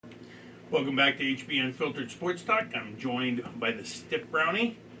Welcome back to HB Unfiltered Sports Talk. I'm joined by the Stiff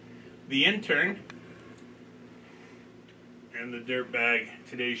Brownie, the intern, and the Dirtbag.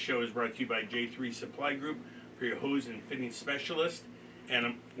 Today's show is brought to you by J3 Supply Group for your hose and fitting specialist.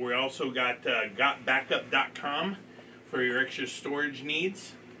 And we also got GotBackup.com for your extra storage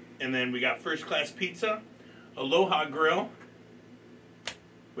needs. And then we got First Class Pizza, Aloha Grill.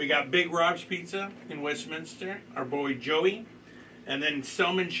 We got Big Rob's Pizza in Westminster, our boy Joey. And then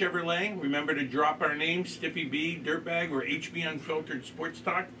Selman Chevrolet. Remember to drop our name, Stiffy B, Dirtbag, or HB Unfiltered Sports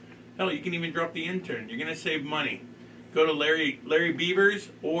Talk. Hell, you can even drop the intern. You're going to save money. Go to Larry Beavers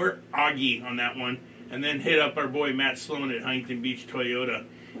or Augie on that one. And then hit up our boy Matt Sloan at Huntington Beach Toyota.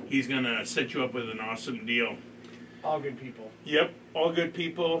 He's going to set you up with an awesome deal. All good people. Yep, all good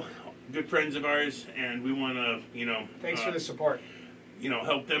people, good friends of ours. And we want to, Thanks for the support.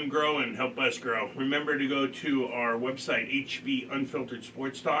 Help them grow and help us grow. Remember to go to our website, HB Unfiltered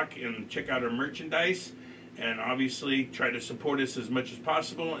Sports Talk, and check out our merchandise. And obviously, try to support us as much as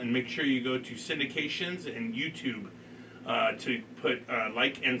possible. And make sure you go to syndications and YouTube to put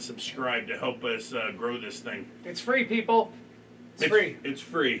like and subscribe to help us grow this thing. It's free, people. It's free. It's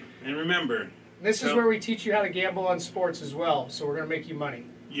free. And remember, this is where we teach you how to gamble on sports as well. So we're going to make you money.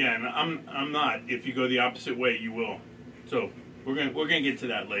 Yeah, and I'm not. If you go the opposite way, you will. So we're gonna get to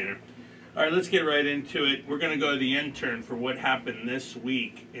that later. All right, let's get right into it. We're gonna go to the intern for what happened this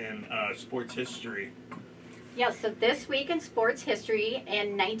week in sports history. Yeah, so this week in sports history,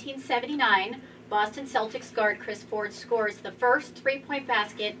 in 1979, Boston Celtics guard Chris Ford scores the first three-point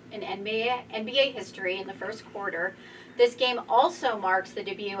basket in NBA history in the first quarter. This game also marks the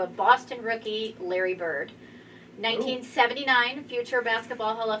debut of Boston rookie Larry Bird. 1979, future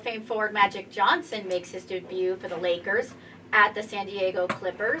Basketball Hall of Fame forward Magic Johnson makes his debut for the Lakers at the San Diego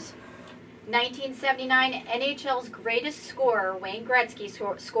Clippers. 1979, NHL's greatest scorer, Wayne Gretzky,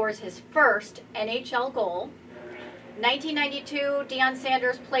 scores his first NHL goal. 1992, Deion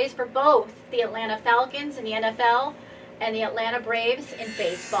Sanders plays for both the Atlanta Falcons in the NFL and the Atlanta Braves in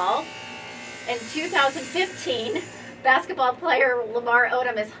baseball. In 2015, basketball player Lamar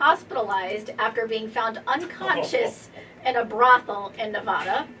Odom is hospitalized after being found unconscious in a brothel in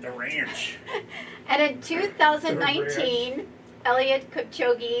Nevada. The ranch. And in 2019, Eliud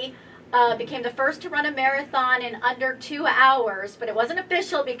Kipchoge became the first to run a marathon in under 2 hours, but it wasn't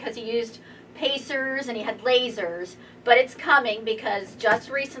official because he used pacers and he had lasers. But it's coming because just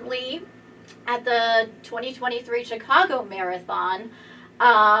recently at the 2023 Chicago Marathon,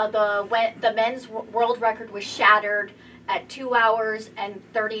 the men's world record was shattered at 2 hours and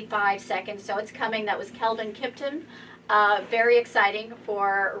 35 seconds. So it's coming. That was Kelvin Kiptum. Very exciting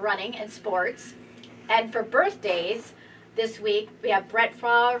for running and sports. And for birthdays, this week we have Brett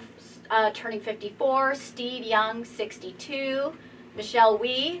Favre turning 54, Steve Young 62, Michelle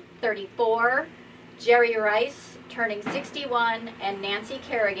Wie 34, Jerry Rice turning 61, and Nancy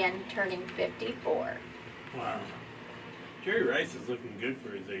Kerrigan turning 54. Wow. Jerry Rice is looking good for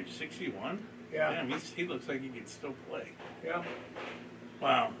his age. 61? Yeah. Damn, he looks like he can still play. Yeah.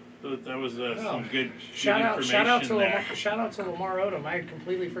 Wow. That was some good shout out to there. shout out to Lamar Odom. I had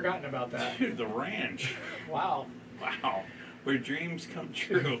completely forgotten about that. Dude, the ranch. Wow. Wow. Where dreams come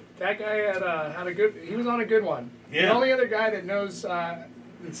true. That guy had a good. He was on a good one. Yeah. The only other guy that knows the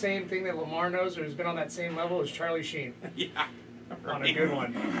same thing that Lamar knows or has been on that same level is Charlie Sheen. Yeah. Right. On a good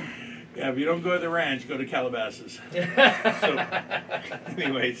one. Yeah, if you don't go to the ranch, go to Calabasas. So,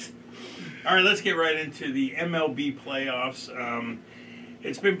 anyways. All right, let's get right into the MLB playoffs.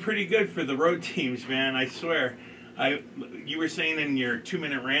 It's been pretty good for the road teams, man, I swear. You were saying in your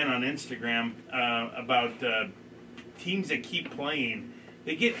 2-minute rant on Instagram about teams that keep playing.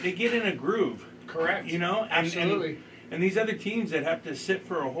 They get in a groove. Correct. Absolutely. And these other teams that have to sit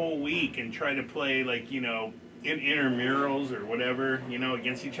for a whole week and try to play in intramurals or whatever,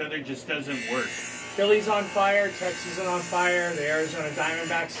 against each other just doesn't work. Philly's on fire, Texas is on fire, the Arizona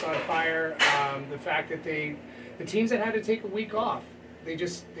Diamondbacks on fire. The fact that the teams that had to take a week off, they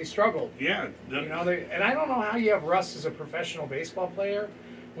struggled. Yeah. And I don't know how you have Russ as a professional baseball player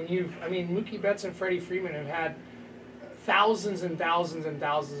when Mookie Betts and Freddie Freeman have had thousands and thousands and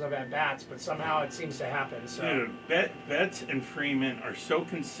thousands of at-bats, but somehow it seems to happen. So. Dude, Betts and Freeman are so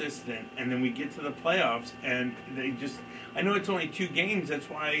consistent, and then we get to the playoffs, and they just... I know it's only 2 games,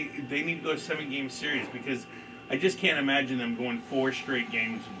 that's why they need to go 7-game series, because I just can't imagine them going 4 straight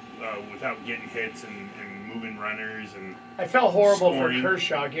games without getting hits and moving runners and I felt horrible scoring. for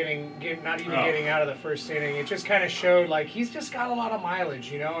Kershaw getting getting out of the first inning. It just kind of showed like he's just got a lot of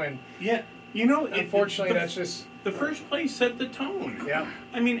mileage, and yeah. You know, Unfortunately, that's just the first play set the tone. yeah.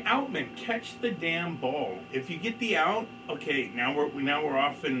 I mean, Outman, catch the damn ball. If you get the out, okay, now we're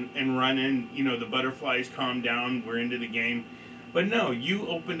off and running. You know, the butterflies calm down. We're into the game. But no, you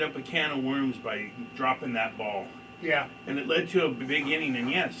opened up a can of worms by dropping that ball. Yeah. And it led to a big inning. And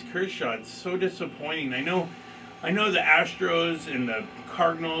yes, Kershaw, it's so disappointing. I know the Astros and the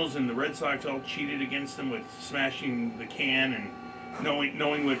Cardinals and the Red Sox all cheated against him with smashing the can and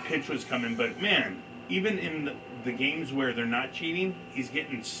knowing what pitch was coming. But man, even in the games where they're not cheating, he's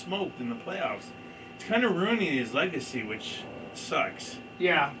getting smoked in the playoffs. It's kind of ruining his legacy, which sucks.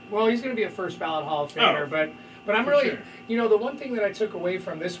 Yeah. Well, he's going to be a first ballot Hall of Famer, but I'm for really, sure. you know, the one thing that I took away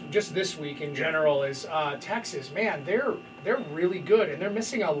from this week in general is Texas. Man, they're really good, and they're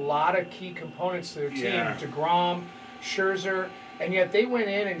missing a lot of key components to their team. Yeah. DeGrom, Scherzer, and yet they went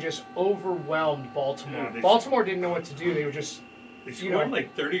in and just overwhelmed Baltimore. Yeah, Baltimore didn't know what to do. They were just, They scored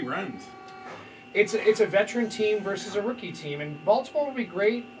like 30 runs. it's a veteran team versus a rookie team, and Baltimore will be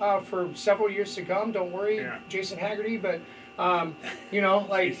great for several years to come. Don't worry, Yeah. Jason Haggerty, but you know,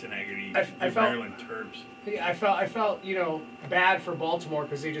 like. Jason Haggerty, I the felt- Maryland Terps. I felt, you know, bad for Baltimore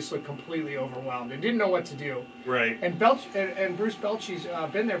because they just looked completely overwhelmed and didn't know what to do. Right. And and Bruce Bochy's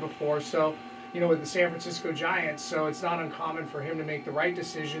been there before, so you know, with the San Francisco Giants, so it's not uncommon for him to make the right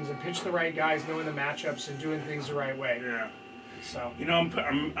decisions and pitch the right guys, knowing the matchups and doing things the right way. Yeah. So You know,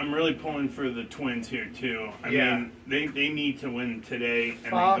 I'm really pulling for the Twins here too. I Yeah. mean, they need to win today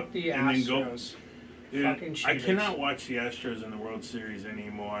and fuck the then go. Astros. Dude, Fucking I cheaters. cannot watch the Astros in the World Series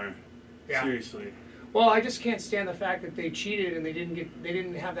anymore. Yeah. Seriously. Well, I just can't stand the fact that they cheated and they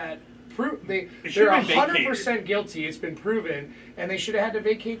didn't have that proof. It They're should have been 100% guilty. It's been proven, and they should have had to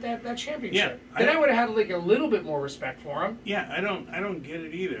vacate that championship. Yeah, Then I would have had like a little bit more respect for them. Yeah, I don't get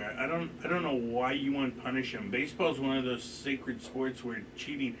it either. I don't know why you want to punish them. Baseball's one of those sacred sports where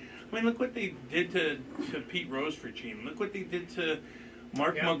cheating. I mean, look what they did to Pete Rose for cheating. Look what they did to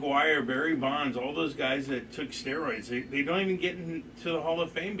Mark Yeah. McGuire, Barry Bonds, all those guys that took steroids. They don't even get into the Hall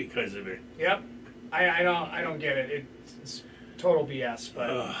of Fame because of it. Yep. I don't get it. It's total BS. But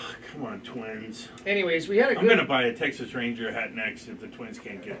Ugh, come on, Twins. anyways, we had a I'm going to good. buy a Texas Ranger hat next if the Twins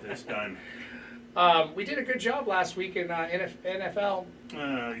can't get this done. We did a good job last week in NFL.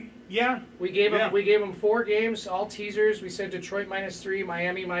 Yeah. We gave Yeah. them 4 games, all teasers. We said Detroit -3,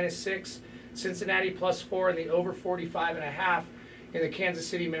 Miami -6, Cincinnati +4, and the over 45.5 in the Kansas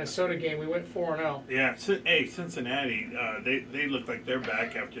City Minnesota game. We went 4-0. Yeah, hey, Cincinnati, they look like they're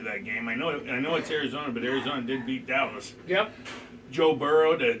back after that game. I know it's Arizona, but Arizona did beat Dallas. Yep. Joe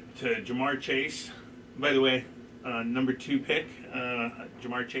Burrow to Jamar Chase. By the way, number 2 pick,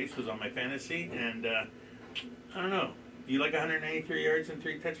 Jamar Chase was on my fantasy, and I don't know. You like 193 yards and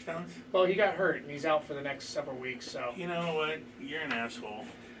 3 touchdowns? Well, he got hurt and he's out for the next several weeks. So You know what? You're an asshole.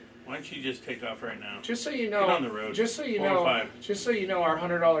 Why don't you just take off right now? just so you know, Get on the road. just so you 4 or know, 5. just so you know, our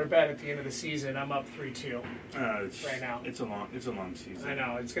 $100 bet at the end of the season, I'm up 3-2. Right now. It's a long season. I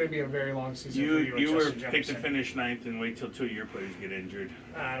know it's going to be a very long season You for you at were Justin picked to Jefferson. finish 9th and wait till 2 of your players get injured.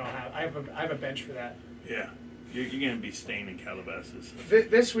 I have a bench for that. Yeah, you're going to be staying in Calabasas.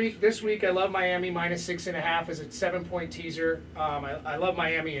 This week, I love Miami -6.5 as a 7-point teaser. I love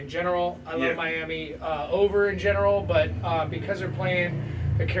Miami in general. I love Yeah. Miami over in general, but because they're playing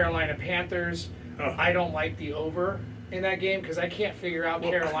the Carolina Panthers, Oh. I don't like the over in that game because I can't figure out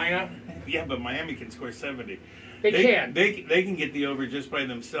Carolina. Yeah, but Miami can score 70. They can. They can get the over just by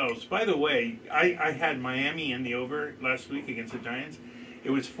themselves. By the way, I had Miami in the over last week against the Giants. It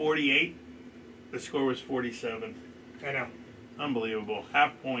was 48. The score was 47. I know. Unbelievable.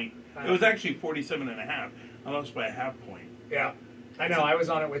 Half point. I It know. was actually 47.5. I lost by a half point. Yeah, I know. I was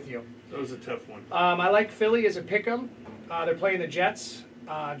on it with you. That was a tough one. I like Philly as a pick'em. They're playing the Jets.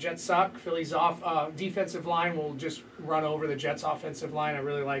 Jets suck. Philly's off. Defensive line will just run over the Jets' offensive line. I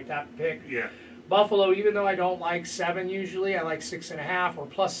really like that pick. Yeah. Buffalo, even though I don't like 7 usually, I like 6.5 or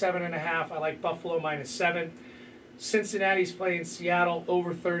plus 7.5. I like Buffalo -7. Cincinnati's playing Seattle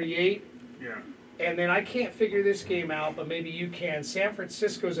over 38. Yeah. And then I can't figure this game out, but maybe you can. San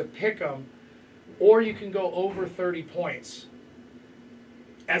Francisco's a pick'em, or you can go over 30 points.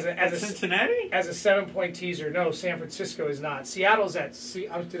 As a Cincinnati? 7-point teaser. No, San Francisco is not. Seattle's at.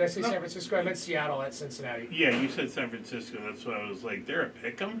 Did I say No. San Francisco? I meant Seattle at Cincinnati. Yeah, you said San Francisco. That's why I was like, they're a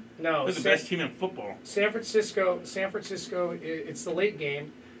pick'em? No, They're the best team in football. San Francisco. It's the late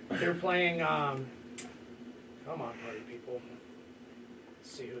game. They're playing. Come on, party people.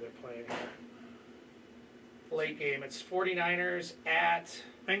 Let's see who they're playing here. Late game. It's 49ers at.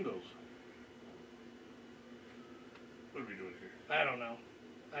 Bengals. What are we doing here? I don't know.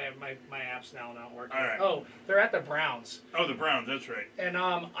 I have my app's now not working. All right. Oh, they're at the Browns. Oh, the Browns. That's right. And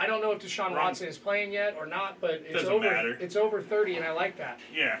I don't know if Deshaun Watson is playing yet or not, but it's Doesn't over. matter. It's over 30, and I like that.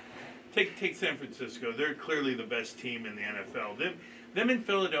 Yeah. Take San Francisco. They're clearly the best team in the NFL. Them in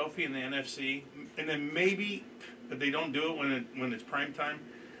Philadelphia in the NFC, and then maybe, but they don't do it when it's prime time.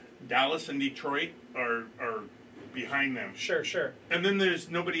 Dallas and Detroit are behind them. Sure. And then there's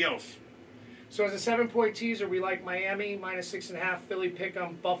nobody else. So as a 7-point teaser, we like Miami -6.5, Philly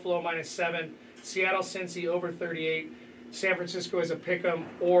Pick'em, Buffalo -7, Seattle Cincy over 38, San Francisco as a Pick'em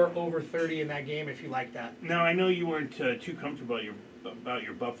or over 30 in that game if you like that. Now I know you weren't too comfortable about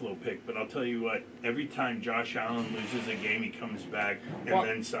your Buffalo pick, but I'll tell you what: every time Josh Allen loses a game, he comes back and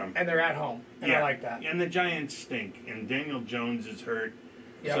then some. And they're at home, and I like that. And the Giants stink, and Daniel Jones is hurt,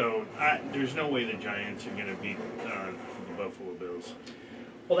 Yep. so there's no way the Giants are going to beat the Buffalo Bills.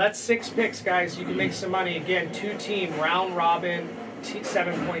 Well, that's 6 picks, guys. You can make some money. Again, 2-team round robin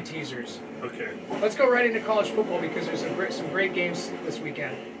 7-point teasers. Okay. Let's go right into college football because there's some great games this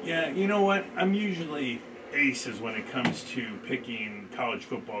weekend. Yeah, you know what? I'm usually aces when it comes to picking college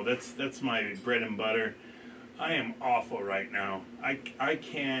football. That's my bread and butter. I am awful right now. I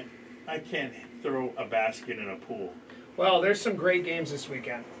can't throw a basket in a pool. Well, there's some great games this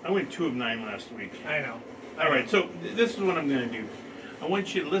weekend. I went 2 of 9 last week. I know. All right, so this is what I'm going to do. I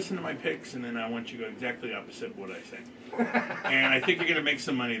want you to listen to my picks, and then I want you to go exactly opposite of what I say. And I think you're going to make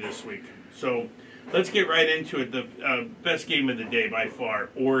some money this week. So let's get right into it. The best game of the day by far,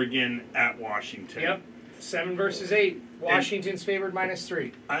 Oregon at Washington. Yep. 7 versus 8. Washington's favored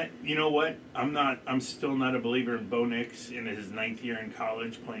 -3. You know what? I'm still not a believer in Bo Nix in his 9th year in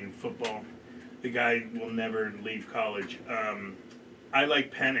college playing football. The guy will never leave college. I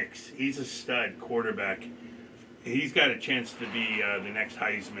like Penix. He's a stud quarterback. He's got a chance to be the next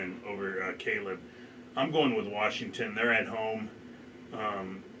Heisman over Caleb. I'm going with Washington. They're at home.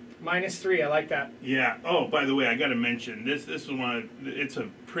 -3. I like that. Yeah. Oh, by the way, I got to mention this. This is one. It's a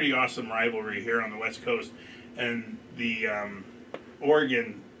pretty awesome rivalry here on the West Coast, and the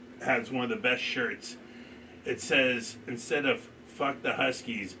Oregon has one of the best shirts. It says instead of "fuck the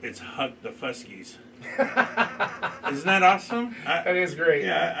Huskies," it's "huck the Fuskies." Isn't that awesome? That is great.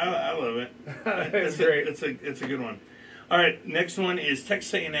 Yeah, I love it. It's great. It's a good one. All right, next one is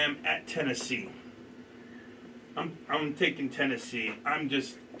Texas A&M at Tennessee. I'm taking Tennessee.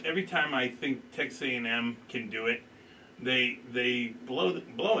 Every time I think Texas A&M can do it, they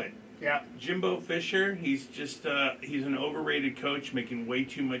blow it. Yeah. Jimbo Fisher, he's an overrated coach making way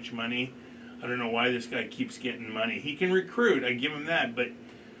too much money. I don't know why this guy keeps getting money. He can recruit, I give him that, but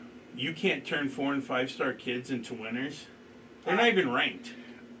you can't turn 4- and 5-star kids into winners. They're not even ranked.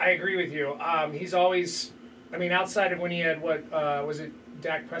 I agree with you. He's always, outside of when he had was it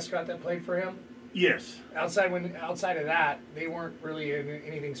Dak Prescott that played for him? Yes. Outside of that, they weren't really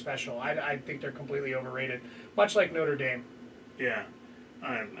anything special. I think they're completely overrated, much like Notre Dame. Yeah,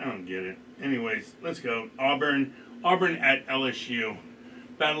 I don't get it. Anyways, let's go. Auburn at LSU.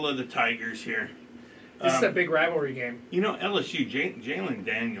 Battle of the Tigers here. This is a big rivalry game. You know, LSU, Jalen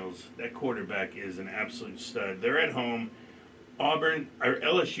Daniels, that quarterback is an absolute stud. They're at home.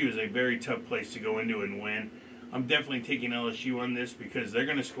 LSU is a very tough place to go into and win. I'm definitely taking LSU on this because they're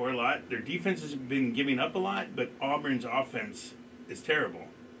going to score a lot. Their defense has been giving up a lot, but Auburn's offense is terrible.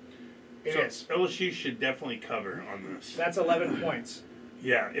 It is. LSU should definitely cover on this. That's 11 points.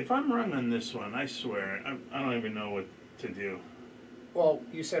 Yeah, if I'm wrong on this one, I swear, I don't even know what to do. Well,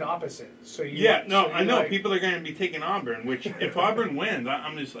 you said opposite, so you. Yeah, no, so I know like, people are going to be taking Auburn. Which, if Auburn wins,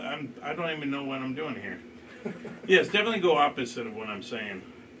 I don't even know what I'm doing here. Yes, definitely go opposite of what I'm saying.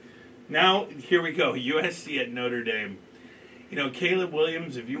 Now, here we go. USC at Notre Dame. You know, Caleb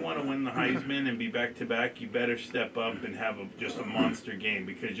Williams, if you want to win the Heisman and be back-to-back, you better step up and have just a monster game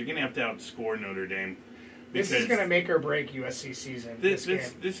because you're going to have to outscore Notre Dame. This is going to make or break USC season.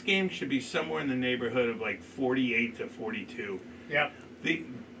 This game should be somewhere in the neighborhood of like 48-42. Yep.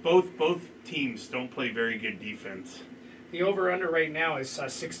 Both teams don't play very good defense. The over-under right now is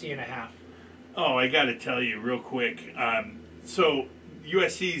 60.5. Oh, I got to tell you real quick. So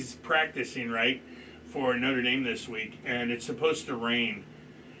USC's practicing, right, for Notre Dame this week, and it's supposed to rain.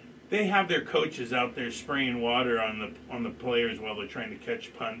 They have their coaches out there spraying water on the players while they're trying to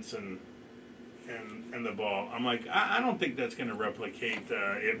catch punts and the ball. I'm like, I don't think that's going to replicate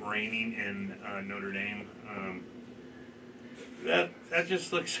it raining in Notre Dame. That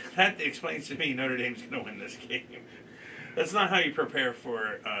explains to me Notre Dame's going to win this game. That's not how you prepare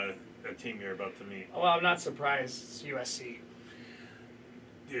for a team you're about to meet. Well, I'm not surprised. It's USC.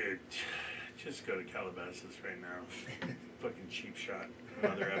 Dude, just go to Calabasas right now. Fucking cheap shot.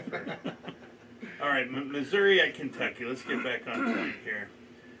 Another effort. All right, Missouri at Kentucky. Let's get back on point here.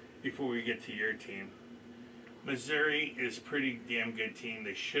 before we get to your team. Missouri is a pretty damn good team.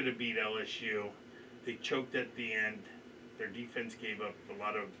 They should have beat LSU. They choked at the end. Their defense gave up a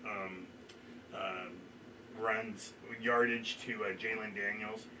lot of runs, yardage to Jalen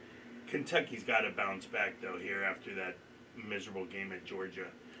Daniels. Kentucky's got to bounce back, though, here after that miserable game at Georgia.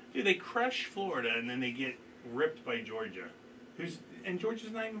 Dude, they crush Florida, and then they get ripped by Georgia. And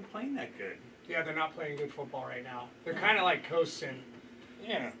Georgia's not even playing that good. Yeah, they're not playing good football right now. They're kind of like coasting.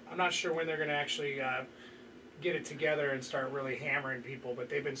 Yeah. I'm not sure when they're going to actually get it together and start really hammering people, but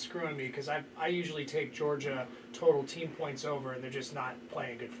they've been screwing me because I usually take Georgia total team points over, and they're just not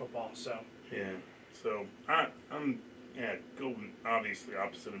playing good football. So Yeah. So I'm going obviously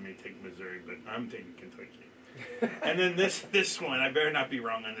opposite of me, take Missouri, but I'm taking Kentucky. And then this one, I better not be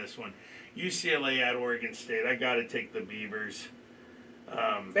wrong on this one. UCLA at Oregon State. I got to take the Beavers.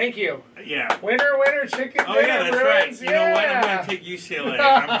 Thank you. Yeah. Winner, winner, chicken Oh dinner, yeah, that's Bruins. right. You know what? I'm going to take UCLA.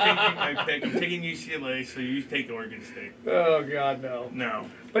 I'm taking my pick. I'm taking UCLA. So you take Oregon State. Oh God, no. No.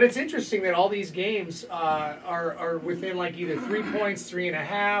 But it's interesting that all these games are within like either 3 points, 3.5.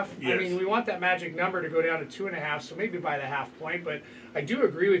 I Yes. mean, we want that magic number to go down to 2.5, so maybe by the half point. But I do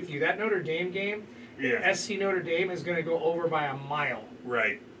agree with you. That Notre Dame game, Yeah. SC Notre Dame is going to go over by a mile.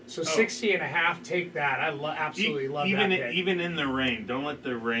 Right. So 60.5, take that. I absolutely love that pick. Even in the rain, don't let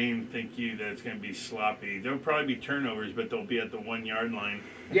the rain think you that it's going to be sloppy. There'll probably be turnovers, but they'll be at the 1 yard line.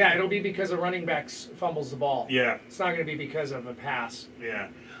 Yeah, it'll be because a running back fumbles the ball. Yeah. It's not going to be because of a pass. Yeah.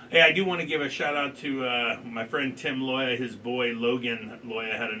 Hey, I do want to give a shout out to my friend Tim Loya. His boy Logan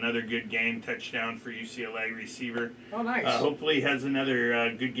Loya had another good game, touchdown for UCLA receiver. Oh, nice. Hopefully he has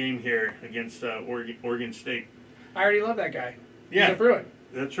another good game here against Oregon State. I already love that guy. Yeah. He's a Bruin.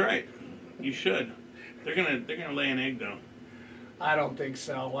 That's right. You should. They're gonna lay an egg though. I don't think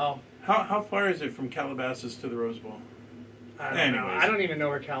so. Well, How far is it from Calabasas to the Rose Bowl? I don't know. Anyways. I don't even know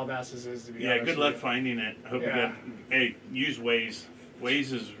where Calabasas is, to be Yeah, honest good with luck you. finding it. I hope Yeah. you got. Hey, use Waze.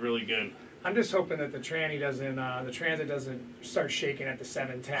 Waze is really good. I'm just hoping that the transit doesn't start shaking at the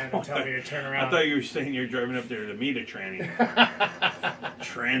 710 and tell me to turn around. I thought you were saying you're driving up there to meet a tranny.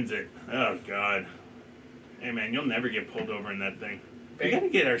 Transit. Oh God. Hey man, you'll never get pulled over in that thing. We Big- gotta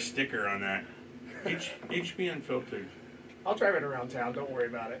get our sticker on that. HB Unfiltered. I'll drive it around town. Don't worry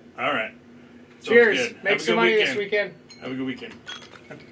about it. All right. Sounds Cheers. good. Have Make a some good money this weekend. Have a good weekend.